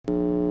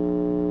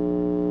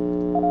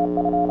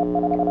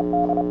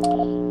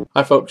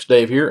Hi folks,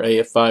 Dave here,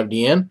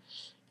 AF5DN,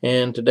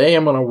 and today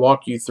I'm going to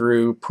walk you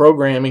through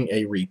programming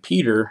a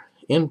repeater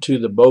into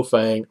the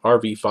Baofeng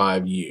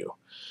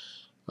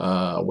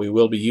RV5U. We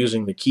will be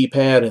using the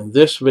keypad in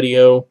this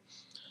video,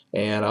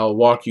 and I'll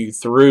walk you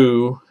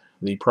through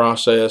the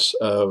process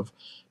of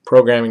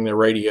programming the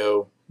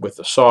radio with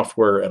the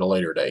software at a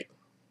later date.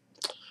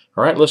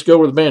 Alright, let's go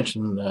over the bench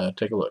and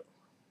take a look.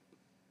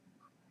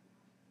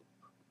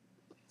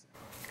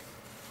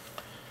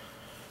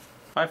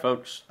 Hi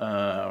folks,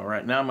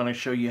 right now I'm going to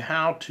show you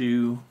how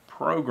to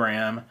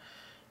program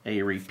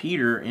a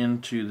repeater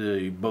into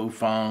the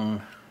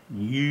Baofeng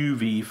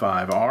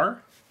UV-5R.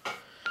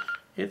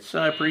 It's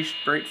pretty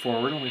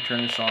straightforward. Let me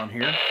turn this on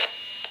here.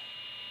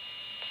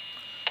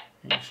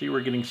 You see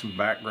we're getting some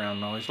background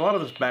noise. A lot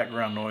of this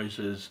background noise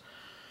is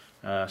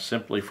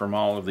simply from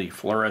all of the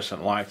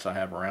fluorescent lights I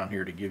have around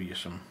here to give you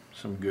some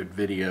good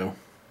video.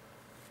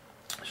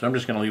 So I'm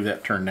just going to leave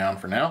that turned down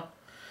for now.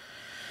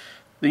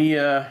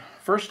 The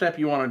first step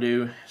you want to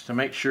do is to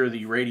make sure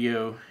the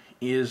radio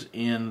is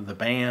in the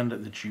band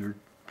that you're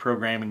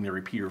programming the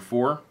repeater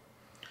for.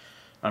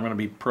 I'm going to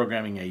be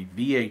programming a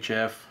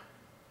VHF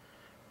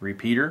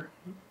repeater.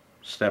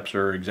 Steps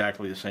are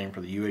exactly the same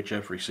for the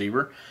UHF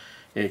receiver,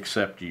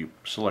 except you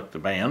select the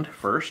band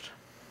first.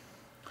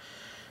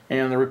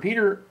 And the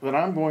repeater that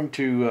I'm going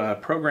to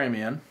program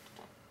in,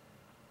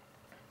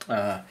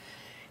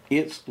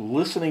 its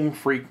listening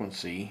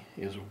frequency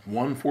is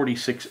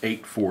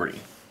 146,840.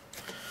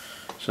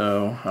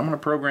 So I'm going to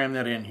program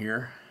that in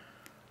here.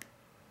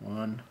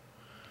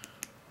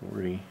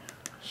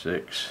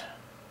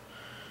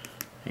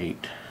 146.8.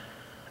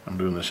 I'm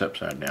doing this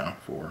upside down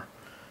for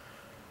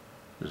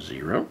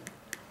 0.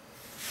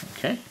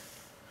 Okay.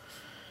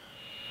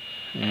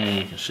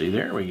 And you can see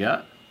there we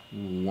got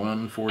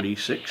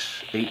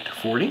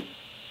 146.840.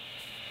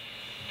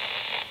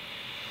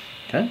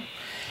 Okay.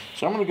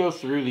 So I'm going to go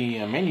through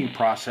the menu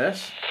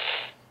process.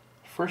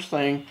 First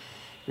thing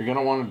you're going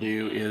to want to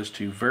do is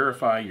to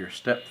verify your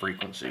step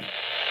frequency.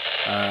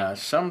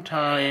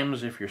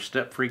 Sometimes if your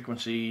step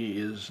frequency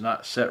is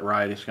not set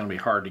right, it's going to be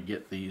hard to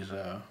get these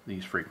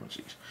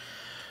frequencies.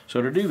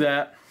 So to do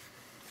that,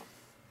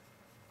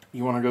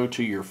 you want to go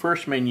to your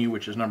first menu,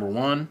 which is number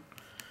 1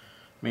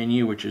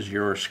 menu, which is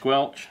your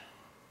squelch,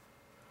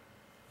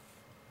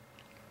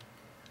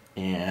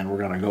 and we're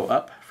going to go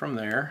up from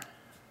there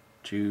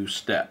to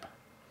step.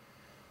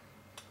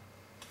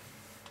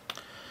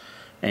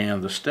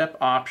 And the step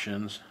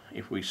options,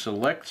 if we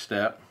select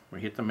step, we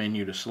hit the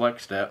menu to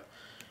select step,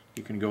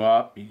 you can go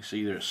up, you can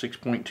see there's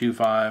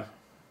 6.25,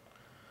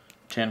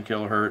 10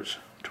 kilohertz,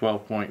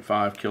 12.5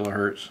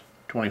 kilohertz,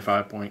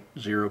 25.0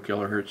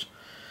 kilohertz.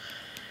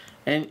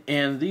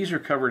 And these are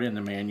covered in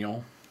the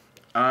manual.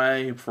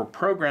 For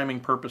programming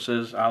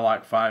purposes, I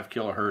like 5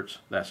 kilohertz.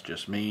 That's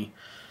just me.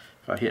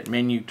 If I hit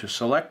menu to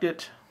select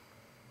it,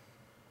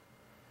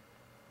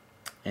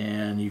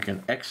 and you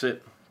can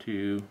exit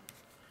to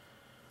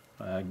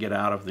get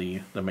out of the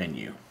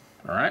menu.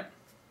 Alright,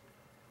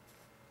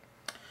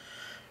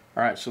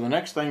 so the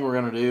next thing we're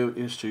going to do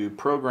is to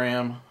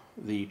program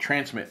the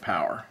transmit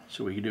power.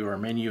 So we can do our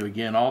menu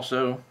again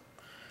also.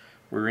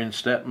 We're in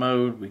step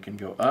mode. We can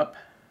go up.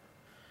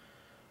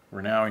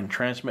 We're now in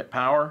transmit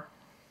power,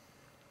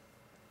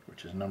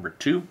 which is number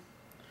 2.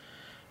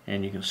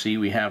 And you can see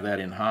we have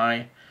that in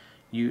high.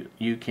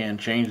 You can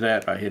change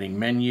that by hitting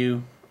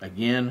menu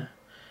again,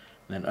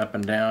 then up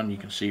and down. You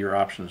can see your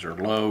options are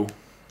low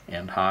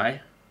and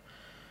high.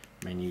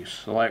 Menu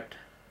select,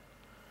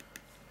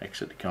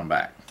 exit to come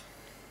back.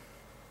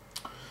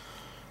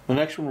 The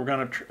next one we're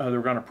going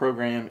to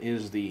program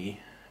is the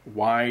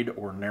wide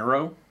or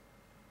narrow.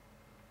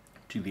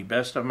 To the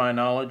best of my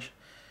knowledge,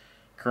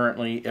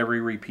 currently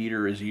every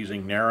repeater is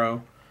using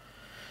narrow.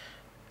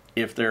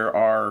 If there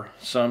are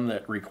some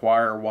that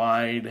require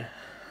wide,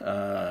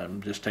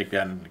 just take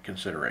that into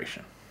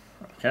consideration.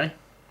 Okay,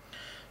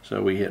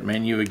 so we hit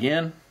menu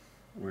again.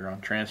 We're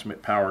on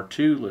transmit power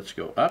 2. Let's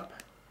go up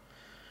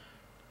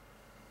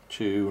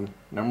to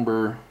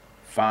number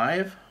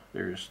 5.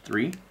 There's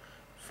 3,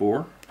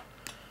 4,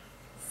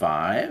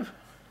 5,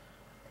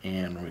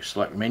 and we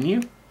select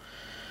menu,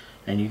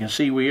 and you can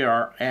see we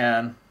are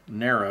at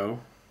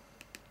narrow,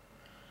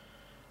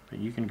 but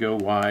you can go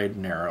wide,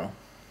 narrow.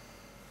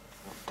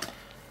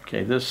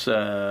 Okay, this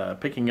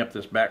picking up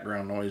this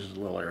background noise is a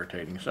little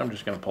irritating, so I'm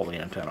just going to pull the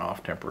antenna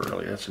off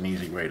temporarily. That's an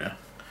easy way to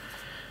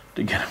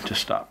get them to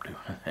stop doing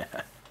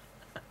that.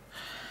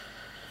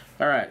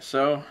 Alright,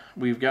 so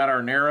we've got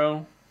our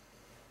narrow,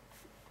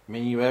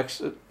 menu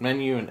exit,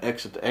 menu, and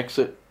exit to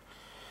exit.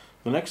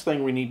 The next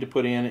thing we need to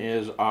put in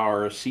is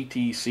our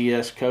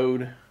CTCS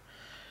code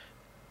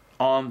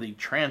on the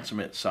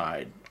transmit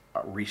side.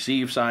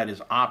 Receive side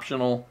is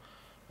optional.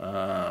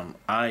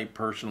 I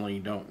personally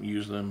don't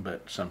use them,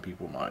 but some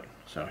people might.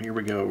 So here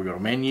we go. We go to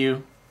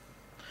menu,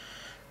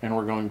 and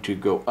we're going to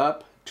go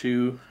up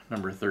to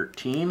number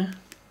 13.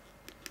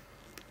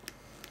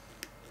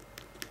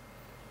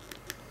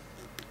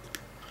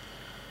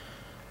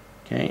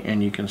 Okay,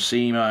 and you can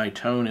see my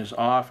tone is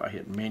off. I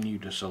hit menu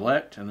to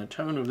select, and the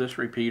tone of this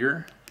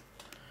repeater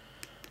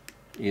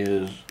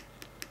is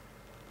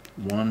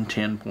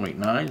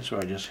 110.9, so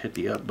I just hit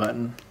the up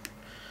button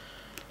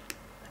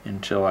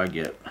until I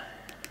get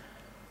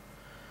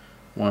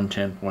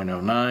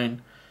 110.09.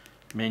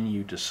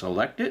 Menu to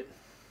select it,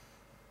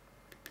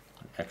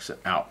 exit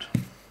out.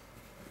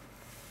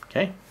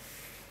 Okay.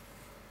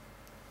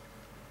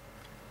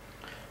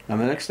 Now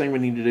the next thing we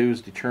need to do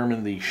is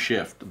determine the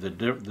shift, the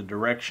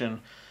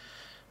direction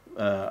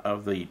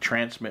of the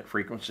transmit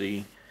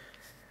frequency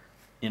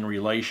in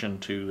relation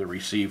to the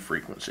receive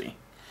frequency.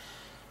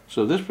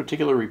 So this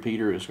particular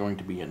repeater is going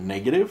to be a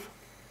negative.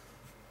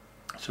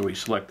 So we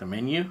select the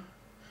menu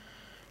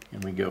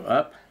and we go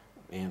up,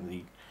 and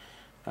the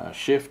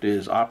shift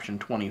is option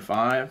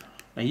 25.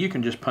 Now you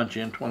can just punch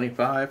in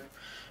 25,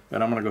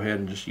 but I'm going to go ahead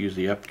and just use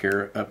the up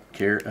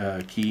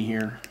key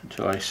here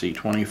until I see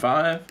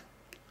 25.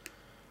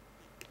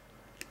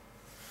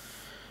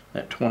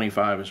 That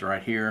 25 is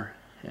right here,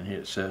 and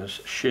it says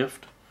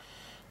shift.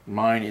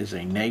 Mine is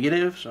a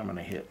negative, so I'm going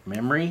to hit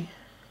memory,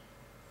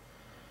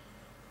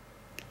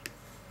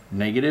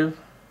 negative.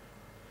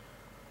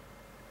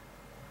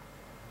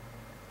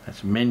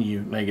 That's menu,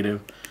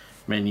 negative,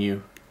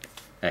 menu,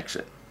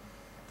 exit.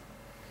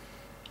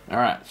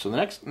 Alright, so the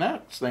next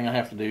thing I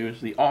have to do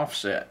is the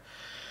offset.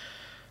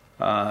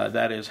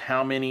 That is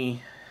how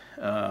many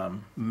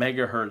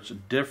megahertz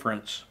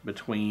difference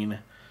between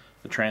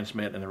the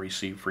transmit and the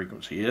receive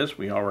frequency is.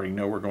 We already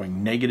know we're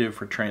going negative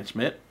for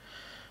transmit,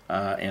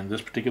 and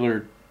this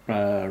particular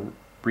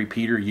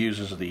repeater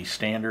uses the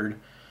standard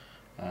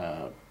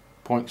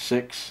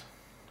 0.6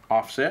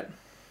 offset,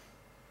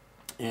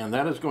 and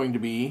that is going to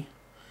be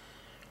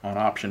on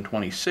option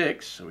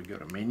 26. So we go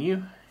to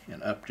menu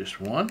and up just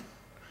one,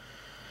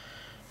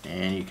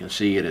 and you can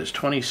see it is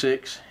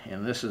 26,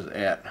 and this is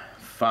at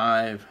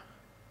 5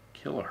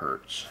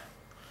 kilohertz.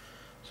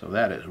 So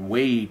that is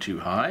way too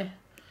high.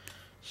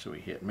 So we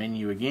hit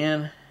menu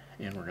again,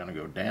 and we're going to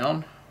go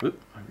down.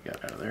 Whoop, we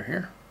got out of there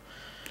here.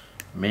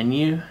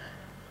 Menu,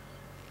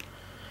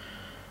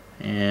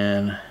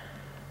 and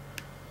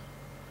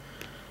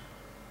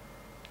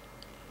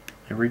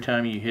every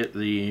time you hit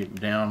the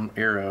down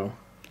arrow,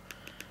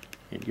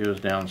 it goes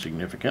down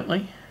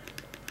significantly.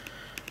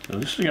 So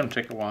this is going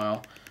to take a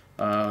while.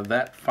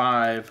 That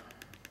 5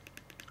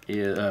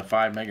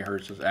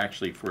 megahertz is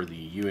actually for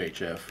the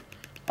UHF,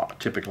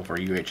 typical for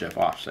UHF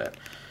offset.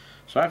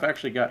 So I've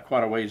actually got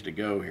quite a ways to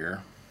go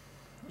here.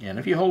 And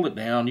if you hold it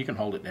down, you can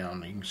hold it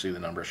down. You can see the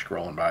number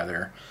scrolling by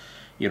there.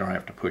 You don't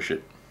have to push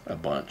it a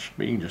bunch,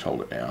 but you can just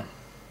hold it down.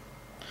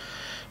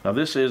 Now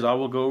this is, I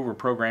will go over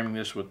programming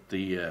this with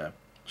the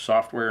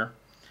software.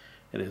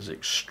 It is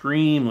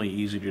extremely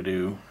easy to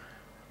do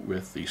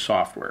with the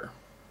software.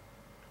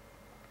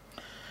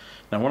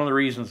 Now one of the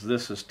reasons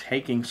this is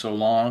taking so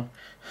long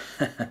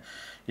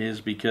is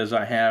because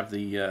I have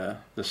the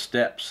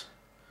steps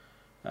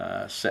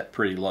set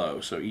pretty low.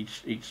 So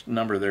each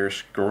number there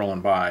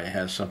scrolling by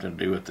has something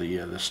to do with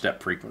the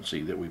step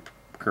frequency that we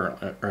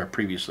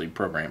previously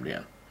programmed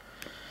in.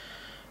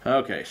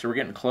 Okay, so we're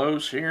getting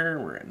close here.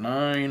 We're at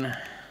 9.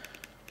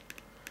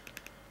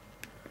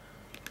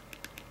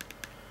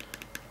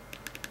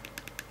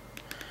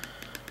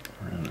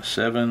 We're in the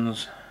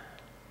 7s.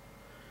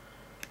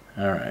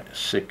 All right,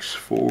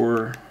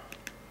 6.4,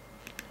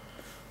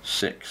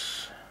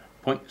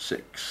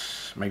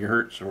 6.6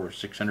 megahertz or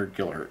 600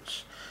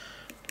 kilohertz.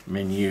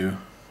 Menu,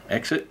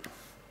 exit.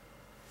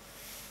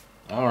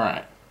 All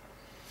right.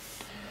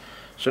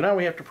 So now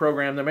we have to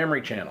program the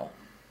memory channel,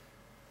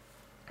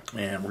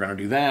 and we're going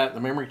to do that. The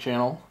memory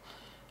channel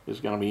is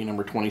going to be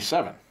number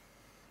 27,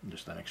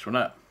 just the next one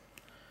up.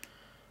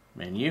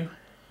 Menu,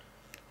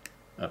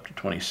 up to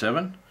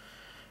 27.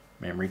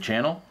 Memory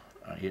channel.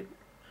 I hit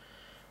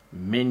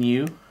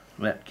menu.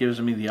 That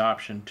gives me the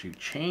option to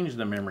change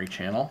the memory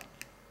channel.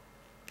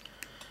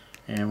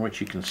 And what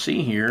you can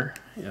see here,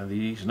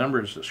 these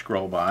numbers that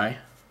scroll by,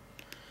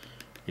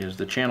 is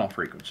the channel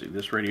frequency.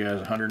 This radio has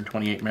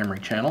 128 memory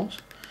channels,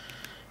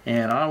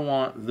 and I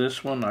want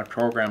this one, I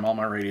program all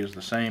my radios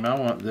the same, I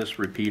want this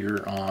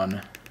repeater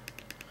on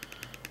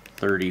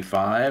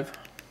 35,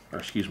 or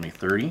excuse me,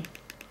 30.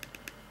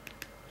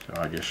 So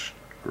I just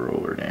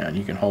scroll her down.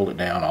 You can hold it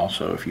down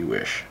also if you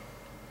wish.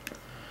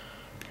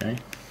 Okay.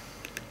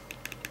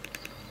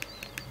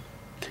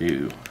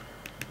 2.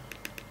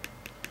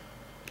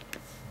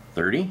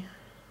 30.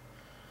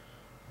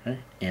 Okay.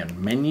 And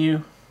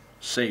menu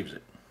saves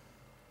it.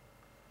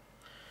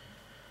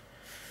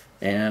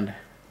 And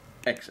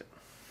exit.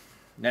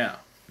 Now,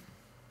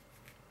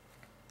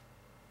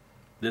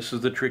 this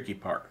is the tricky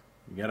part.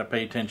 You got to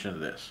pay attention to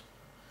this.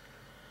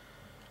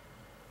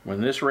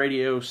 When this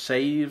radio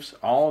saves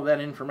all of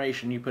that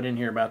information you put in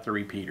here about the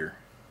repeater,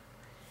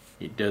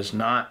 it does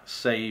not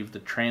save the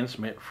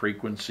transmit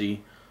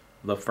frequency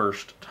the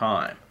first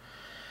time.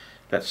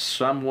 That's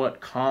somewhat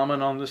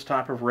common on this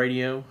type of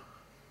radio.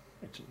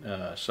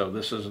 So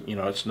this is,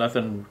 it's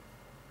nothing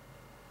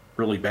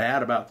really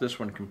bad about this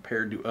one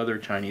compared to other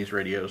Chinese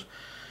radios.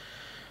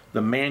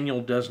 The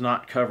manual does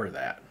not cover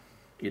that.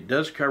 It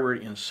does cover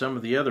it in some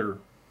of the other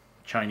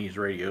Chinese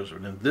radios,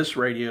 but in this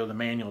radio the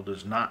manual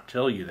does not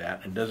tell you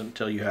that and doesn't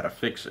tell you how to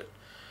fix it.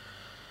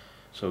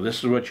 So this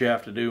is what you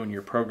have to do when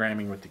you're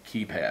programming with the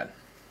keypad.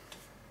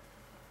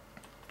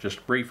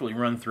 Just briefly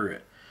run through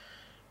it.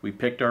 We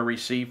picked our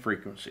receive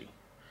frequency.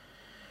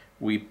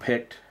 We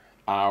picked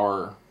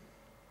our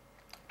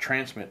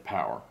transmit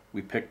power.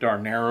 We picked our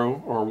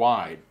narrow or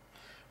wide.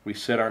 We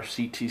set our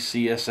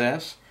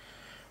CTCSS.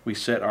 We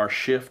set our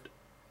shift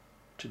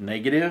to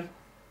negative.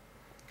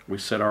 We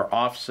set our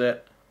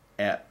offset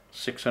at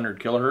 600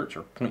 kilohertz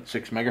or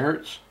 0.6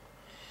 megahertz.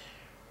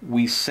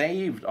 We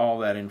saved all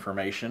that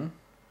information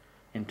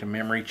into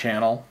memory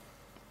channel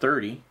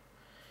 30,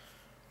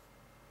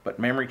 but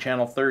memory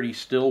channel 30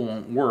 still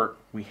won't work.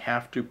 We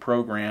have to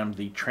program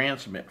the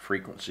transmit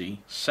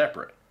frequency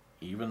separate.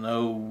 Even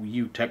though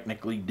you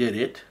technically did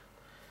it,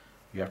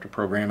 you have to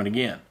program it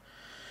again.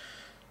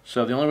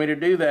 So the only way to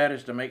do that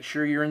is to make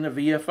sure you're in the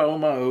VFO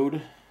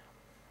mode,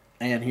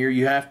 and here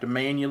you have to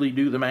manually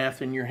do the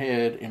math in your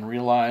head and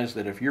realize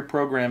that if you're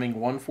programming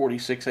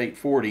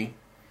 146.840,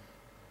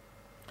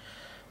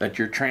 that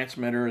your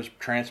transmitter is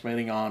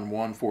transmitting on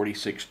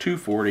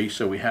 146.240,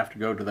 so we have to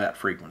go to that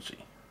frequency.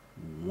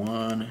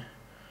 Where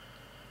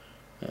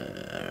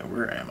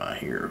am I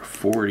here?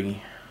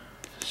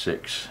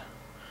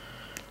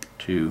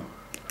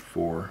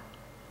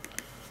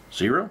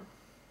 46.240.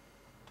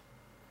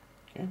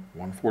 Okay,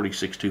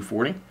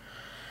 146.240.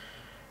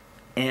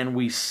 And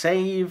we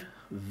save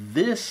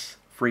this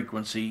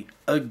frequency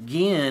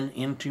again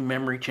into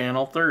memory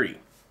channel 30.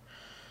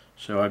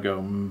 So I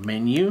go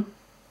menu.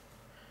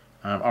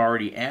 I'm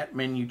already at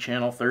menu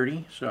channel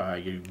 30, so I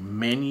do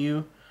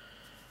menu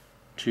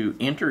to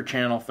enter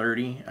channel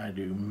 30. I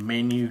do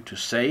menu to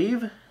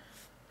save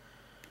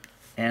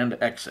and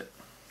exit.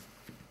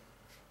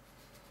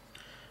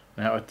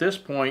 Now at this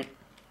point,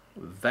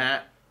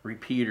 that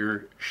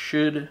repeater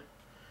should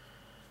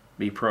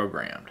be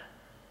programmed.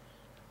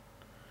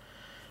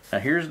 Now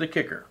here's the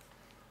kicker.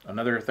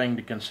 Another thing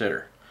to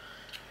consider.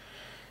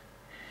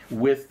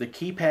 With the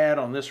keypad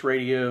on this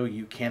radio,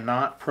 you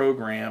cannot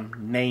program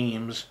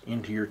names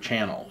into your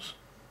channels.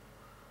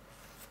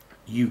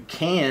 You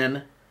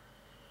can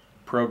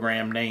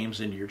program names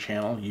into your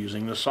channel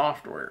using the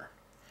software.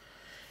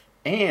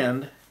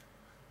 And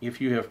if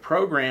you have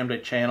programmed a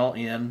channel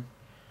in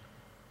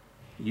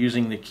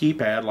using the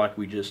keypad like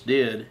we just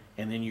did,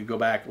 and then you go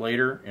back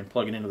later and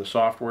plug it into the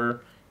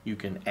software, you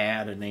can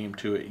add a name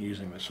to it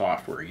using the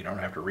software. You don't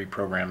have to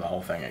reprogram the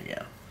whole thing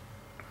again.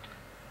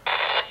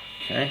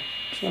 Okay,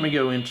 so let me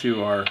go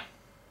into our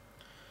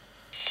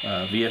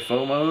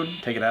VFO mode,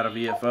 take it out of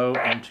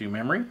VFO into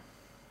memory.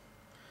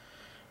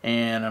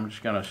 And I'm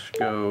just going to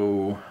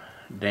go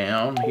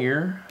down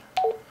here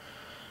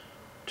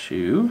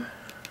to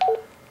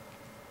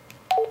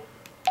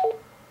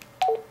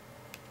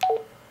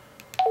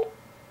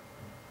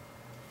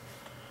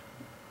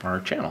our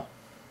channel.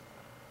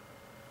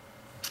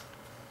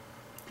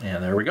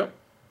 And there we go.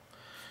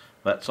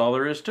 That's all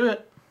there is to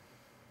it.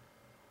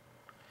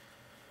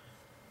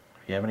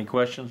 If you have any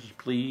questions,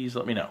 please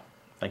let me know.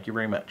 Thank you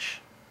very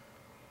much.